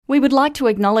We would like to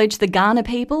acknowledge the Kaurna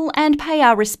people and pay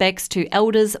our respects to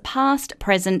elders past,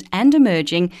 present and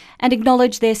emerging, and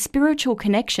acknowledge their spiritual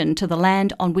connection to the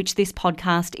land on which this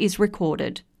podcast is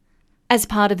recorded. As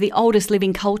part of the oldest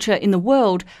living culture in the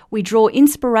world, we draw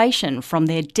inspiration from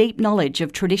their deep knowledge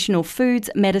of traditional foods,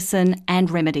 medicine and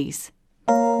remedies.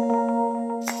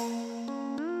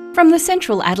 From the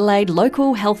Central Adelaide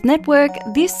Local Health Network,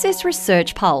 this is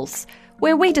Research Pulse,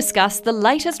 where we discuss the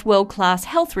latest world-class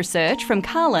health research from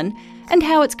Carlin and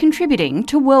how it's contributing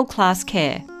to world-class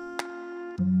care.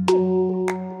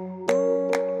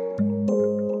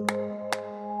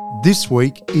 This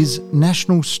week is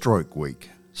National Stroke Week.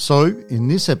 So, in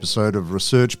this episode of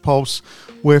Research Pulse,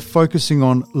 we're focusing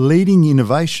on leading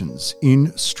innovations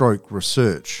in stroke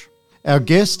research. Our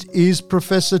guest is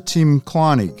Professor Tim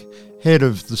Kleinig, Head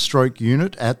of the Stroke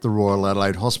Unit at the Royal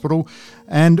Adelaide Hospital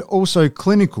and also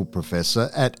Clinical Professor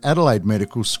at Adelaide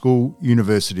Medical School,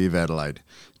 University of Adelaide.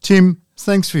 Tim,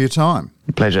 thanks for your time.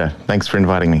 Pleasure. Thanks for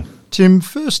inviting me. Tim,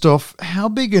 first off, how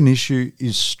big an issue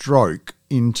is stroke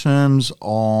in terms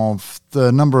of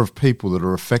the number of people that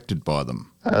are affected by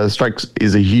them? Stroke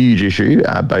is a huge issue,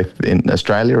 both in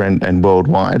Australia and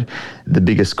worldwide. The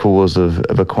biggest cause of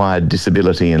acquired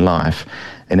disability in life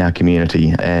in our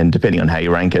community, and depending on how you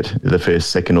rank it, the first,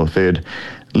 second or third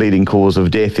leading cause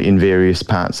of death in various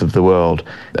parts of the world.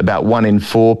 About 1 in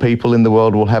 4 people in the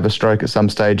world will have a stroke at some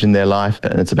stage in their life,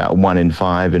 and it's about 1 in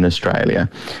 5 in Australia.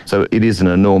 So it is an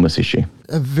enormous issue.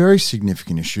 A very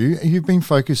significant issue. You've been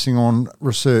focusing on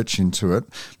research into it.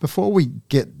 Before we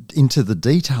get into the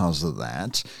details of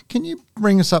that, can you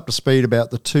bring us up to speed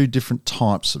about the 2 different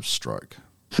types of stroke?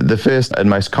 The first and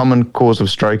most common cause of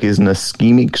stroke is an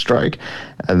ischemic stroke.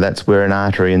 That's where an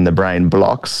artery in the brain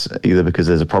blocks, either because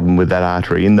there's a problem with that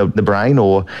artery in the brain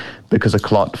or because a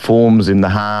clot forms in the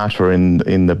heart or in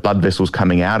the blood vessels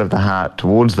coming out of the heart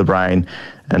towards the brain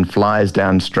and flies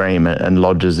downstream and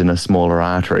lodges in a smaller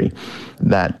artery.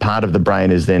 That part of the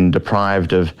brain is then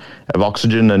deprived of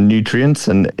oxygen and nutrients,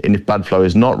 and if blood flow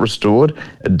is not restored,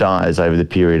 it dies over the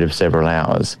period of several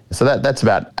hours. So that's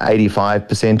about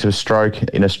 85% of stroke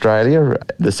in Australia.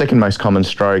 The second most common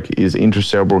stroke is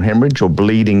intracerebral haemorrhage, or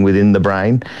bleeding within the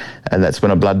brain, and that's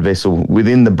when a blood vessel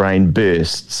within the brain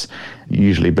bursts,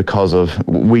 usually because of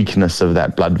weakness of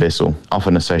that blood vessel,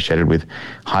 often associated with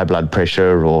high blood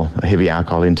pressure or heavy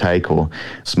alcohol intake or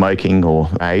smoking or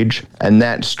age. And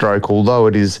that stroke, although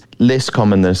it is less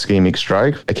common than ischemic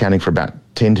stroke, accounting for about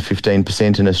 10 to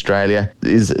 15% in Australia,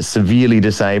 is severely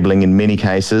disabling in many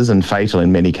cases and fatal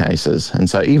in many cases. And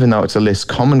so even though it's a less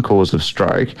common cause of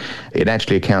stroke, it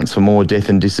actually accounts for more death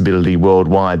and disability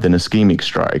worldwide than ischemic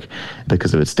stroke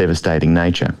because of its devastating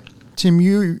nature. Tim,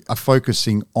 you are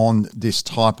focusing on this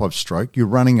type of stroke. You're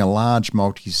running a large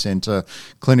multi-centre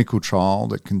clinical trial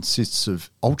that consists of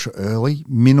ultra-early,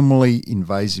 minimally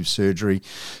invasive surgery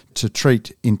to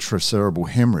treat intracerebral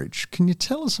haemorrhage. Can you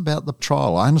tell us about the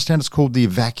trial? I understand it's called the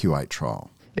EVACUATE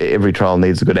trial. Every trial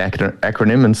needs a good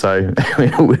acronym, and so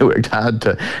we worked hard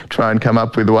to try and come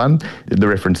up with one. The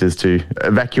reference is to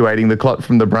evacuating the clot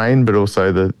from the brain, but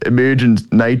also the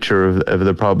emergent nature of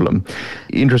the problem.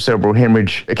 Intracerebral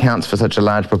haemorrhage accounts for such a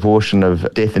large proportion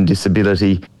of death and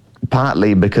disability,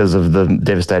 partly because of the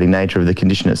devastating nature of the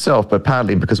condition itself, but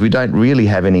partly because we don't really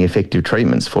have any effective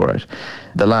treatments for it.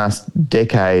 The last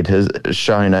decade has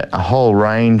shown a whole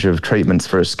range of treatments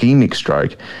for ischemic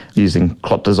stroke using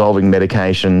clot-dissolving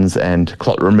medications and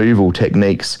clot removal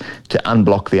techniques to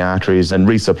unblock the arteries and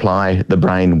resupply the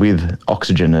brain with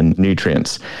oxygen and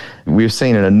nutrients. We've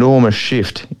seen an enormous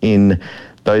shift in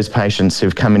those patients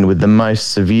who've come in with the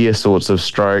most severe sorts of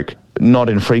stroke. Not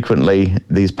infrequently,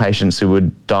 these patients who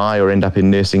would die or end up in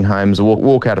nursing homes or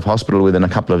walk out of hospital within a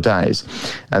couple of days.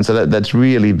 And so that's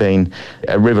really been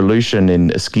a revolution in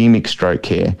ischemic stroke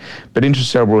care. But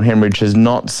intracerebral haemorrhage has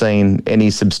not seen any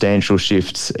substantial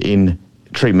shifts in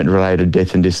treatment-related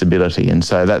death and disability. And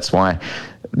so that's why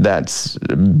that's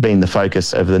been the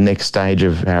focus of the next stage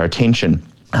of our attention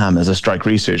as a stroke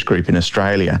research group in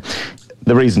Australia.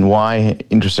 The reason why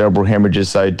intracerebral haemorrhage is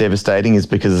so devastating is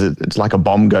because it's like a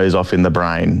bomb goes off in the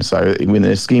brain. So with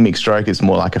an ischemic stroke, it's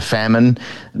more like a famine.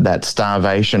 That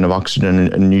starvation of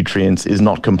oxygen and nutrients is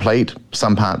not complete.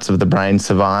 Some parts of the brain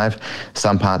survive,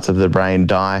 some parts of the brain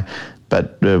die.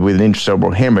 But with an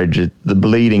intracerebral haemorrhage, the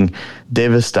bleeding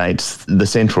devastates the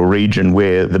central region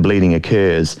where the bleeding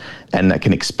occurs, and that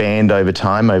can expand over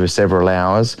time, over several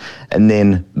hours. And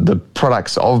then the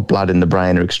products of blood in the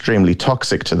brain are extremely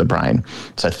toxic to the brain.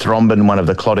 So thrombin, one of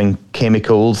the clotting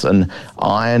chemicals, and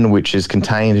iron, which is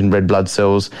contained in red blood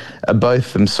cells, are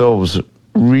both themselves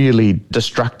really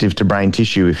destructive to brain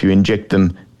tissue if you inject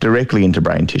them directly into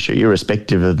brain tissue,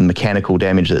 irrespective of the mechanical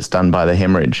damage that's done by the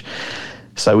haemorrhage.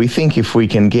 So we think if we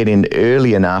can get in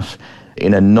early enough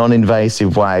in a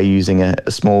non-invasive way using a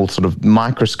small sort of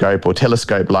microscope or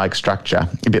telescope-like structure,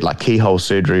 a bit like keyhole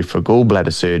surgery for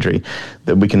gallbladder surgery,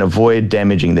 that we can avoid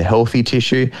damaging the healthy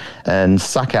tissue and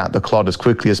suck out the clot as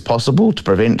quickly as possible to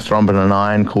prevent thrombin and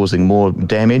iron causing more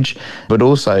damage, but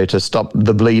also to stop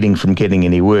the bleeding from getting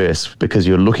any worse, because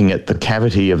you're looking at the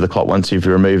cavity of the clot. Once you've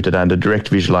removed it under direct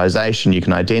visualization, you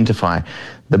can identify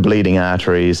the bleeding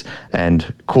arteries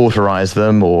and cauterize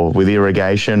them, or with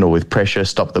irrigation or with pressure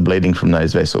stop the bleeding from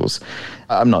those vessels.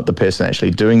 I'm not the person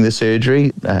actually doing the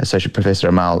surgery. Associate Professor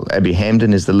Amal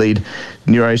Abbey-Hamden is the lead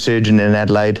neurosurgeon in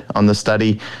Adelaide on the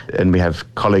study, and we have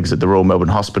colleagues at the Royal Melbourne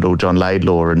Hospital, John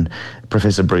Laidlaw and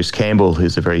Professor Bruce Campbell,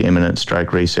 who's a very eminent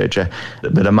stroke researcher.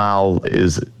 But Amal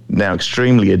is now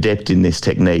extremely adept in this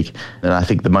technique, and I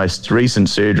think the most recent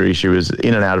surgery, she was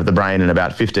in and out of the brain in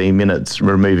about 15 minutes,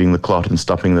 removing the clot and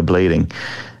stopping the bleeding.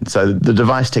 So the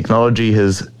device technology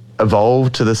has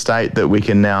evolved to the state that we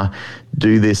can now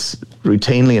do this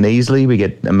routinely and easily. We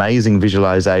get amazing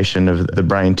visualization of the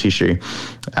brain tissue,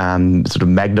 sort of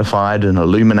magnified and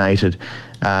illuminated,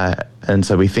 and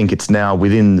so we think it's now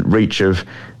within reach of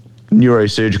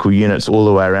neurosurgical units all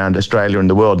the way around Australia and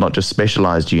the world, not just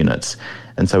specialised units.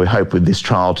 And so we hope with this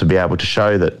trial to be able to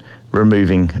show that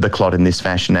removing the clot in this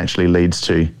fashion actually leads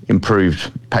to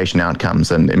improved patient outcomes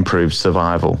and improved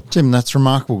survival. Tim, that's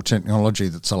remarkable technology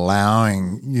that's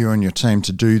allowing you and your team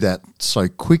to do that so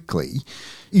quickly.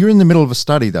 You're in the middle of a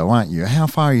study though, aren't you? How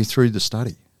far are you through the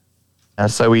study?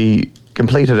 So we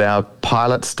completed our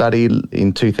pilot study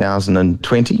in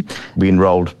 2020. We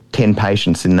enrolled 10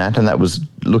 patients in that, and that was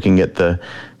looking at the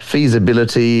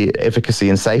feasibility, efficacy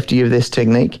and safety of this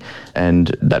technique,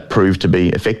 and that proved to be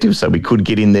effective. So we could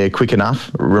get in there quick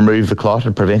enough, remove the clot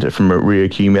and prevent it from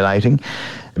reaccumulating.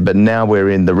 But now we're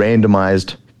in the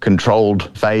randomised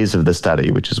controlled phase of the study,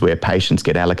 which is where patients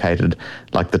get allocated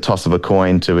like the toss of a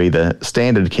coin to either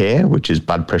standard care, which is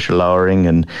blood pressure lowering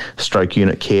and stroke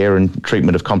unit care and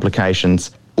treatment of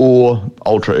complications, or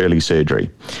ultra-early surgery.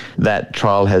 That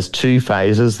trial has two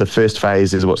phases. The first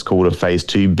phase is what's called a phase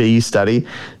 2B study.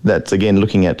 That's again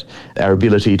looking at our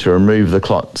ability to remove the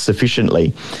clot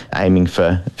sufficiently, aiming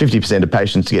for 50% of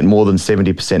patients to get more than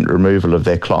 70% removal of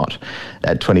their clot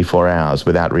at 24 hours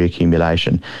without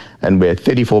reaccumulation. And we're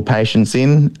 34 patients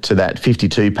in to that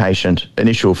 52 patient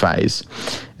initial phase.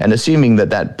 And assuming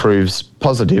that that proves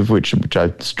positive, which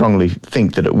I strongly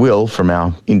think that it will from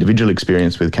our individual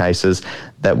experience with cases,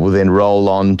 that will then roll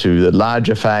on to the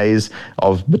larger phase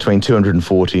of between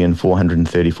 240 and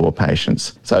 434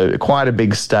 patients. So quite a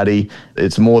big study.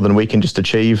 It's more than we can just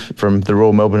achieve from the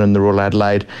Royal Melbourne and the Royal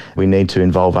Adelaide. We need to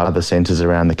involve other centres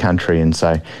around the country, and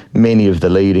so many of the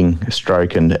leading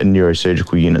stroke and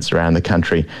neurosurgical units around the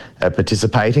country are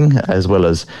participating, as well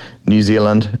as New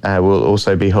Zealand will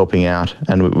also be helping out,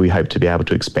 and we hope to be able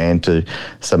to expand to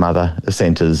some other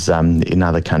centres in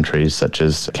other countries such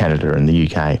as Canada and the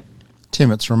UK. Tim,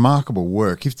 it's remarkable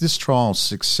work. If this trial is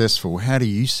successful, how do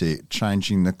you see it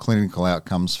changing the clinical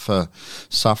outcomes for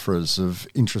sufferers of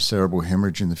intracerebral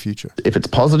haemorrhage in the future? If it's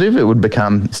positive, it would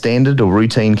become standard or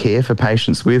routine care for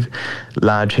patients with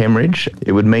large haemorrhage.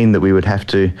 It would mean that we would have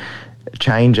to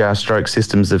change our stroke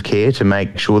systems of care to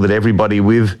make sure that everybody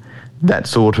with that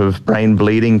sort of brain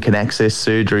bleeding can access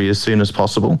surgery as soon as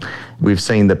possible. We've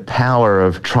seen the power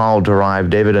of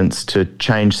trial-derived evidence to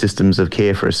change systems of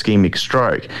care for ischemic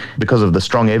stroke. Because of the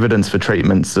strong evidence for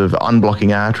treatments of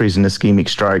unblocking arteries in ischemic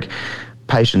stroke,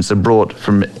 patients are brought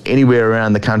from anywhere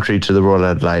around the country to the Royal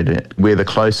Adelaide. We're the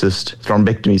closest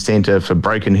thrombectomy centre for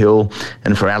Broken Hill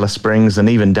and for Alice Springs and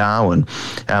even Darwin,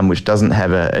 which doesn't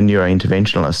have a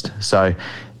neurointerventionalist. So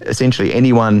essentially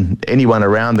anyone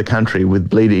around the country with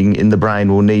bleeding in the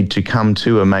brain will need to come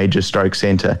to a major stroke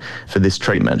centre for this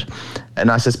treatment. And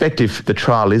I suspect if the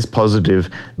trial is positive,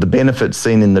 the benefits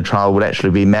seen in the trial would actually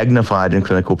be magnified in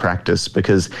clinical practice,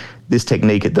 because this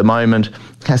technique at the moment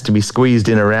has to be squeezed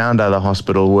in around other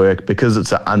hospital work because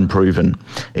it's unproven.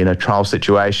 In a trial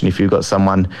situation, if you've got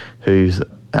someone who's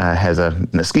has an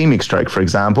ischemic stroke, for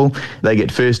example, they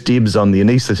get first dibs on the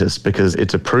anaesthetist because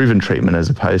it's a proven treatment as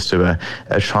opposed to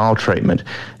a trial treatment.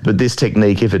 But this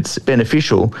technique, if it's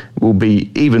beneficial, will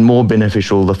be even more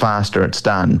beneficial the faster it's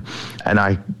done. And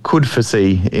I could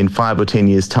foresee in 5 or 10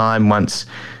 years' time, once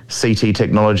CT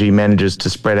technology manages to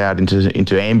spread out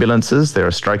into ambulances. There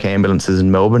are stroke ambulances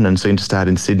in Melbourne and soon to start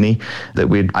in Sydney, that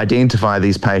we'd identify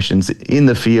these patients in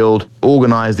the field,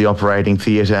 organise the operating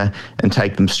theatre and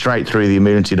take them straight through the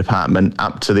emergency department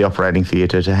up to the operating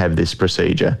theatre to have this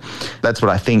procedure. That's what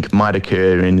I think might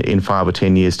occur in 5 or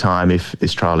 10 years' time if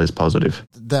this trial is positive.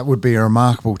 That would be a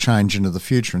remarkable change into the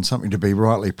future and something to be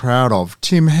rightly proud of.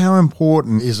 Tim, how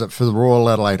important is it for the Royal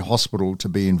Adelaide Hospital to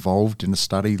be involved in a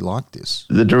study like this?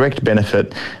 The direct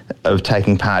benefit of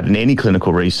taking part in any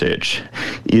clinical research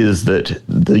is that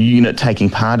the unit taking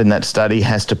part in that study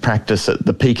has to practice at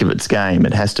the peak of its game.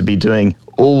 It has to be doing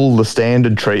all the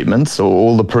standard treatments or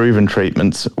all the proven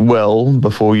treatments well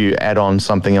before you add on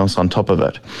something else on top of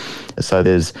it. So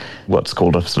there's what's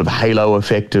called a sort of halo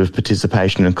effect of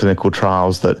participation in clinical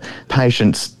trials, that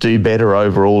patients do better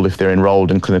overall if they're enrolled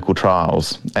in clinical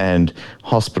trials, and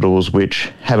hospitals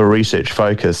which have a research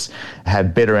focus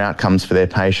have better outcomes for their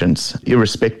patients,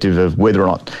 irrespective of whether or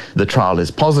not the trial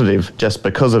is positive, just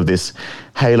because of this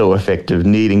halo effect of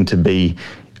needing to be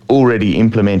already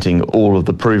implementing all of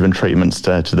the proven treatments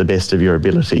to the best of your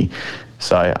ability.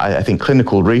 So I think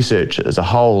clinical research as a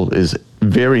whole is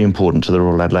very important to the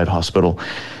Royal Adelaide Hospital.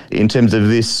 In terms of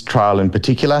this trial in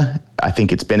particular, I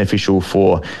think it's beneficial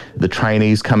for the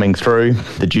trainees coming through,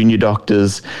 the junior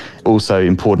doctors, also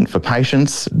important for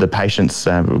patients. The patients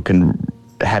can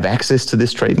have access to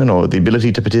this treatment or the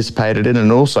ability to participate in it,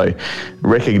 and also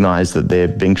recognise that they're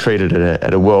being treated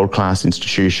at a world-class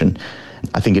institution.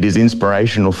 I think it is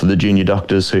inspirational for the junior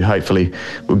doctors who hopefully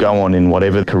will go on in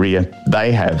whatever career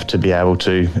they have to be able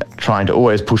to trying to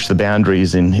always push the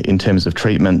boundaries in terms of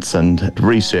treatments and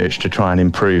research to try and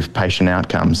improve patient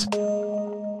outcomes.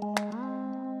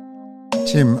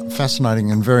 Tim,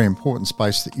 fascinating and very important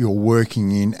space that you're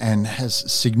working in, and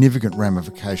has significant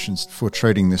ramifications for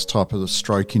treating this type of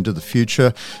stroke into the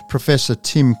future. Professor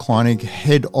Tim Kleinig,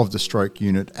 Head of the Stroke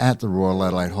Unit at the Royal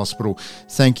Adelaide Hospital,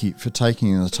 thank you for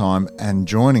taking the time and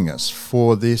joining us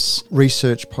for this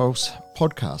Research Pulse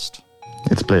podcast.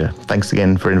 It's a pleasure. Thanks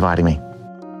again for inviting me.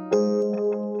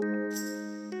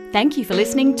 Thank you for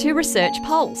listening to Research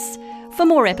Pulse. For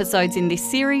more episodes in this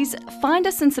series, find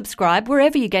us and subscribe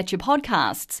wherever you get your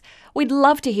podcasts. We'd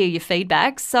love to hear your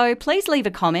feedback, so please leave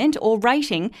a comment or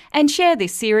rating and share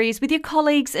this series with your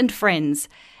colleagues and friends.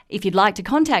 If you'd like to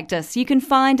contact us, you can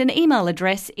find an email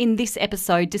address in this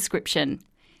episode description.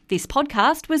 This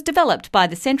podcast was developed by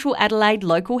the Central Adelaide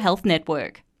Local Health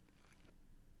Network.